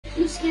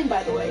New skin,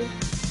 by the way.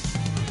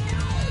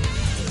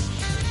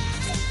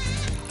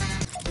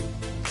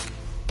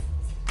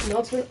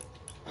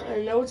 I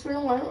know it's been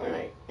a while,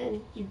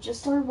 and you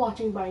just started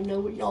watching, but I know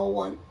what y'all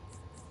want.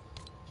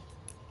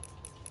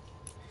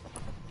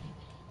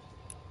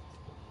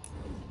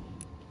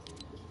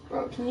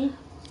 Bro, can you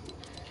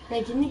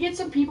get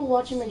some people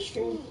watching my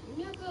stream?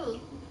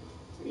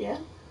 Yeah?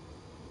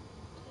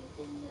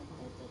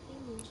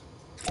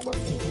 What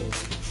thing?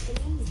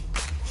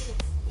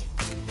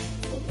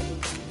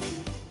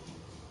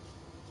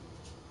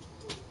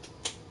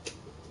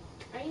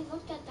 I already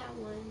looked at that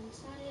one.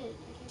 It's not it.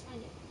 I can't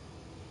find it.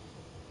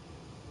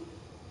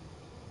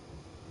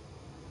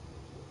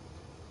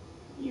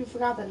 You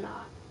forgot the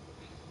knot.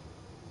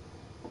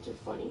 That's just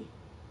funny.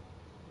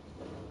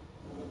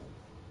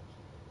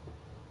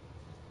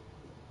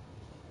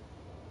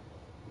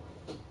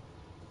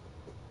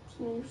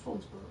 No, your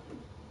phone's broken.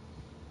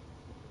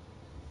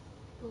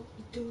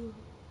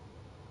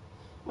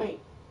 Wait.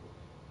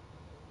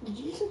 Did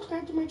you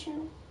subscribe to my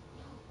channel?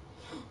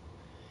 No.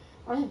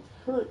 I have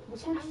heard.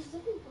 What's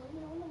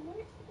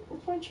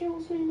my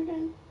channel's name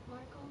again?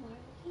 Marco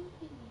Marley.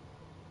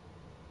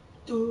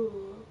 Duh.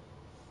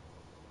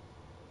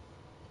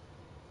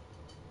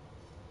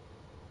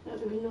 No,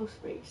 there's no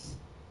space.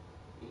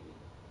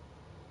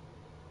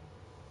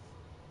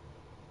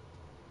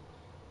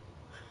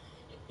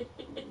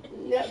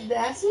 Yep,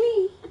 that's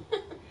me.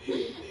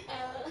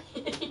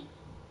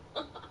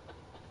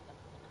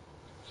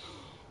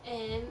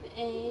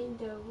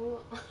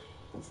 M-A-double.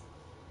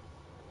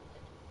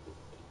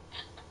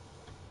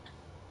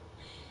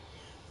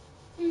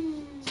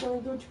 So I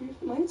go to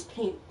mine's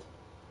paint.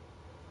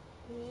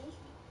 Me?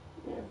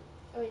 Yeah.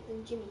 Oh wait,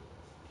 then Jimmy.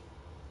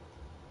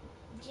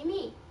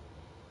 Jimmy.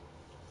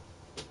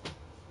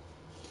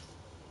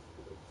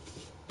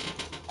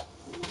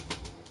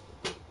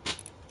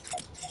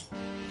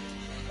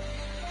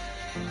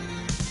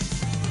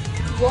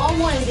 You all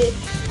wanted it.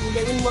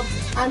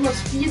 I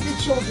must feed the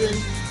children.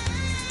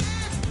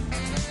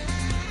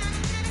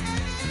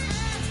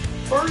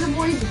 Burger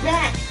Boy's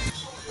back.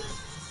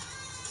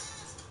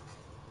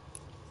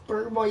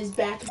 Burger Boy's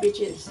back,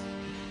 bitches.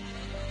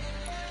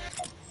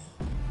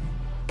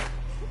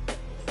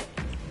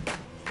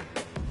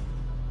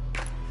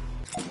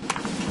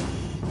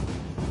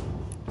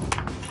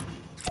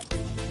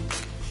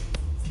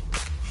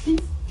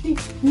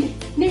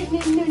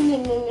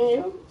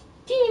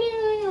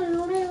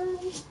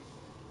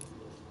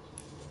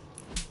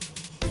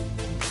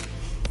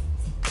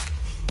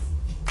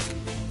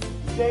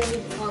 Very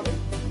leave a comment.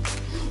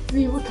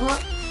 Leave a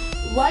comment.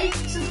 Like,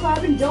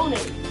 subscribe, and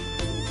donate.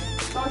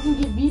 So I can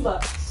get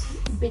V-Bucks,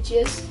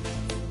 bitches.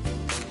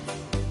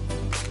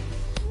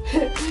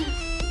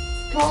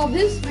 Call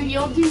this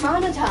video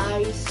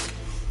demonetized.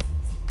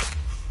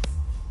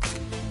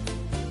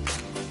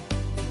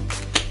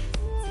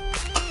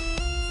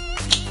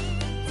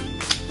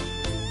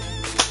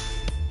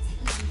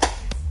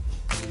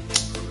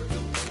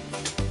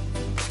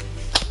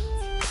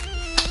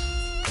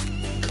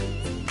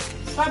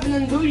 Slapping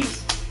them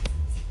booties.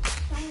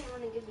 I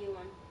want to give you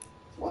one.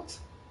 What?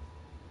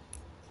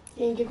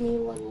 You can give me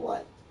one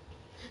what?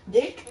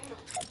 Dick?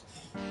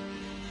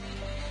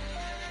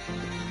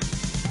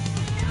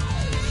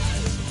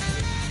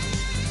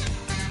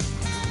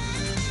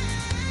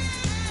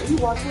 Are you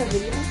watching a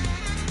video?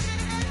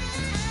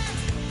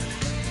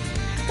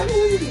 I'm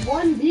only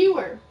one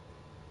viewer.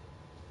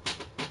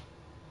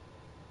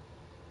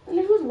 And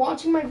who's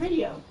watching my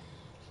video?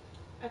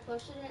 I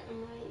posted it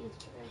on my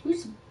Instagram.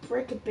 Who's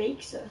Brick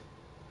Baker?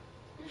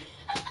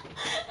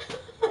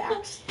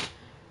 Dax.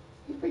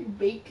 Who's Brick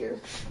Baker?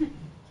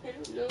 I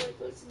don't know. I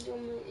posted it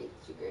on my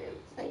Instagram.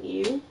 Is that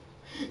you?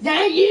 Is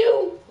that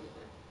you?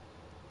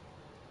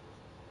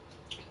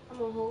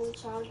 I'm a holy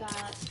child of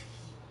God.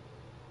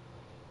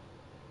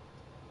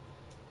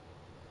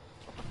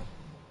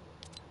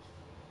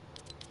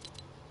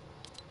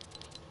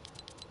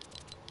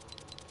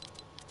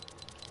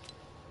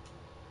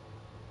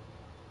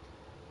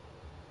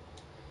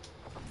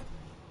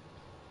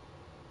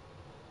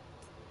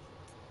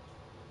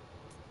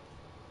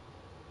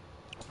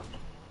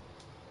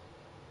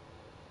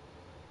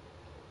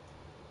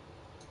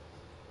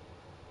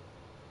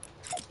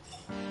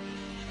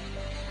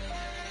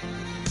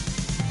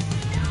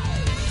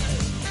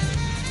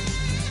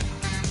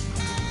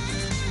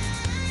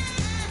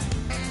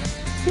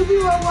 Two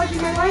people are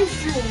watching my live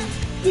stream.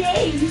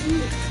 Yay!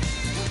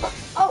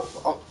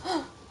 Oh.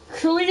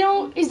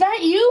 Coolio, is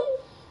that you?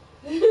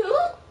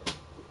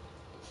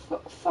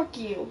 Fuck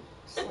you.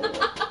 I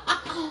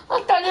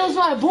thought it was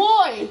my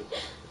boy.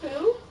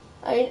 Who?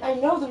 I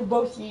know they're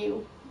both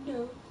you.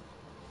 No.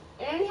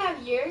 I only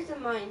have yours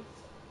and mine.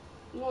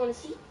 You want to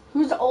see?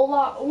 Who's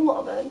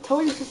Ola then?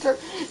 Tell your sister.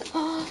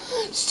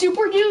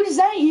 Super dude, is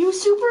that you,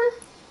 Super?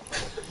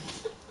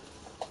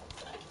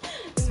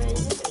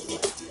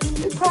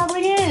 It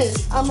probably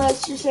is,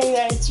 unless you're saying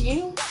that it's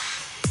you.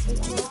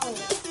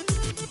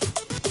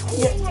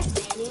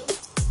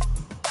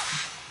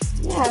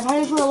 Yeah, I've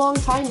had it for a long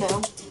time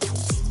now.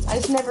 I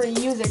just never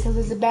use it because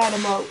it's a bad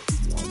emote.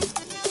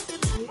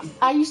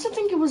 I used to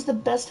think it was the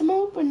best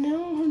emote, but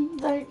now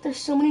like there's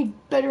so many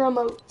better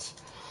emotes.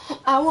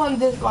 I want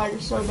this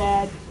glider so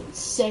bad. It's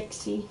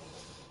sexy.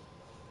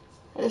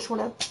 I just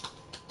wanna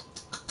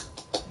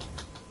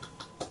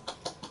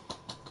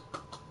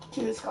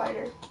do this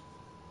glider.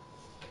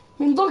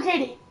 I mean, look at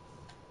it.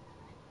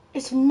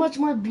 It's much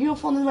more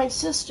beautiful than my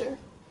sister.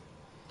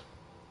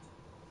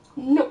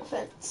 No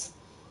offense.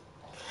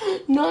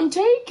 None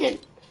taken.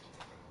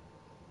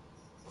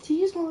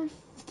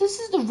 This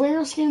is the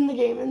rarest skin in the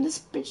game, and this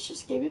bitch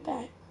just gave it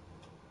back.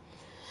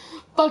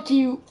 Fuck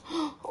you.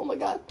 Oh my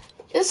god.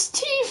 It's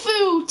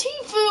Tfue!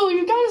 Tfue,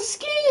 you got a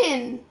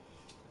skin!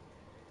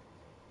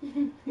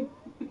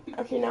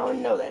 Okay, now I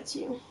know that's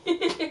you.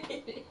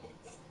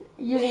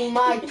 Using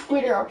my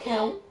Twitter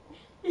account.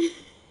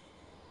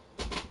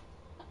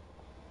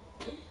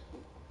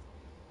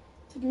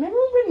 Remember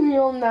when we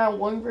were on that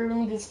one group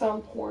and we just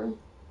found porn?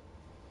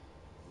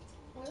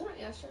 Wasn't it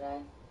yesterday?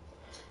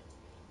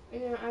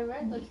 And then I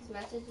read like his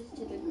messages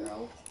to the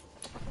girl.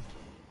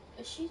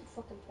 She's a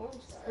fucking porn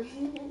star.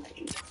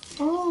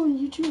 Oh,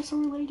 you two are so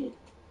related.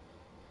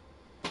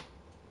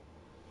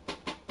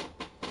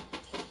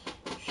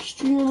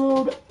 Stream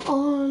mode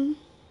on.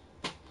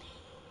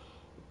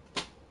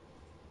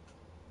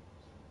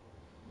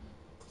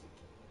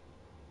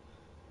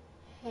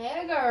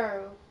 Hey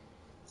girl.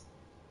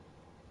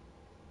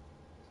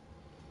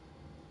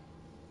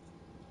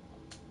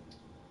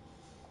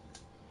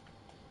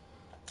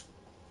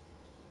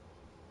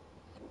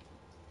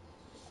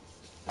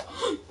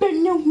 But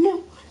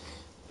no.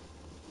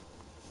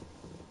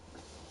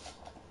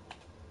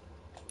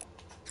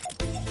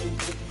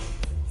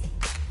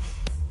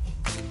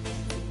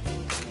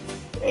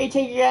 Hey,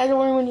 take your guys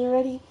away when you're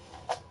ready.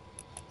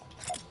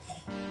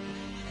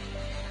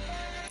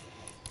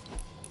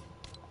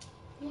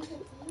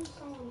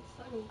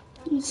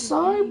 I'm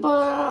sorry,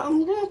 but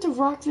I'm gonna have to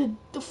rock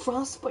the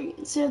Frostbite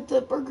instead of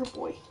the Burger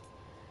Boy.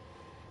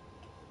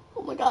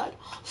 Oh my god.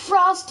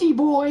 Frosty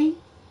Boy!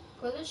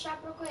 Go to the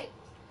shop real quick.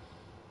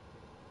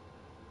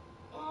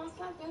 Oh, it's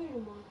not there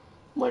anymore.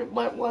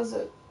 What was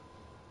it?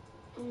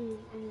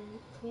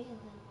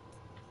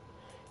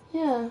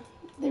 Yeah,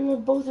 they were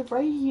both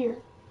right here.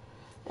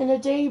 And the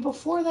day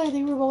before that,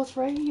 they were both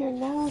right here.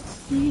 Now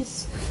it's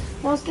these.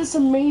 Now it's this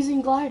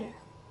amazing glider.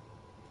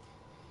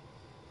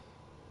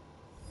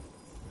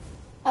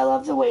 I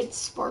love the way it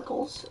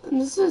sparkles.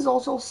 And this is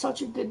also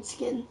such a good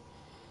skin.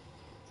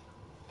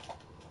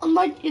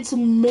 Unlike its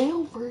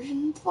male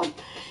version, it's like,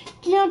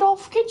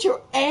 Gandalf, get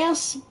your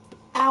ass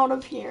out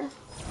of here.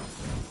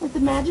 With the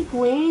magic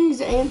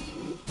wings and...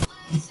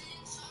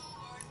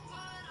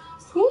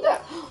 Who the...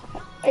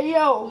 Hey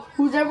yo,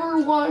 who's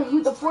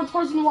the fourth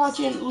person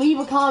watching, leave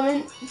a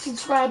comment,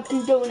 subscribe,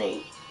 and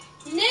donate.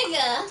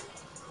 Nigga!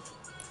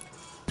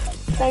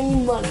 I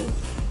need money.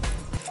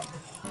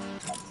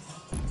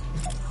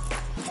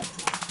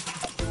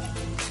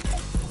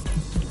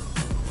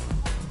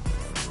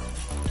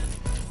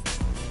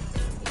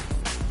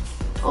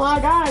 Oh my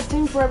god, it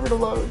takes forever to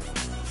load.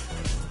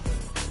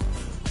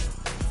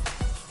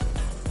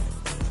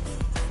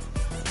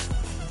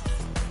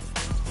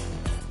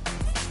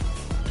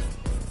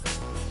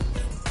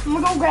 I'm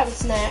gonna go grab a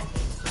snack.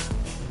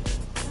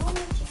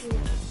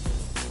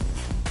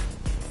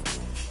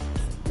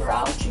 You're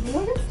out of chicken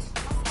nuggets?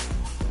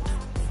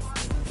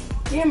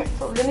 Damn it,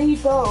 we're gonna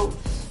eat those.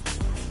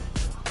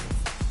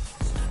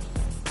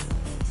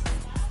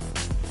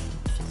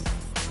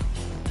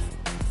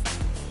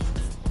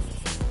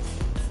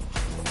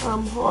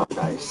 Hold on,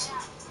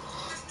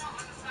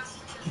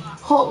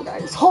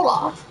 guys. Hold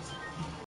on.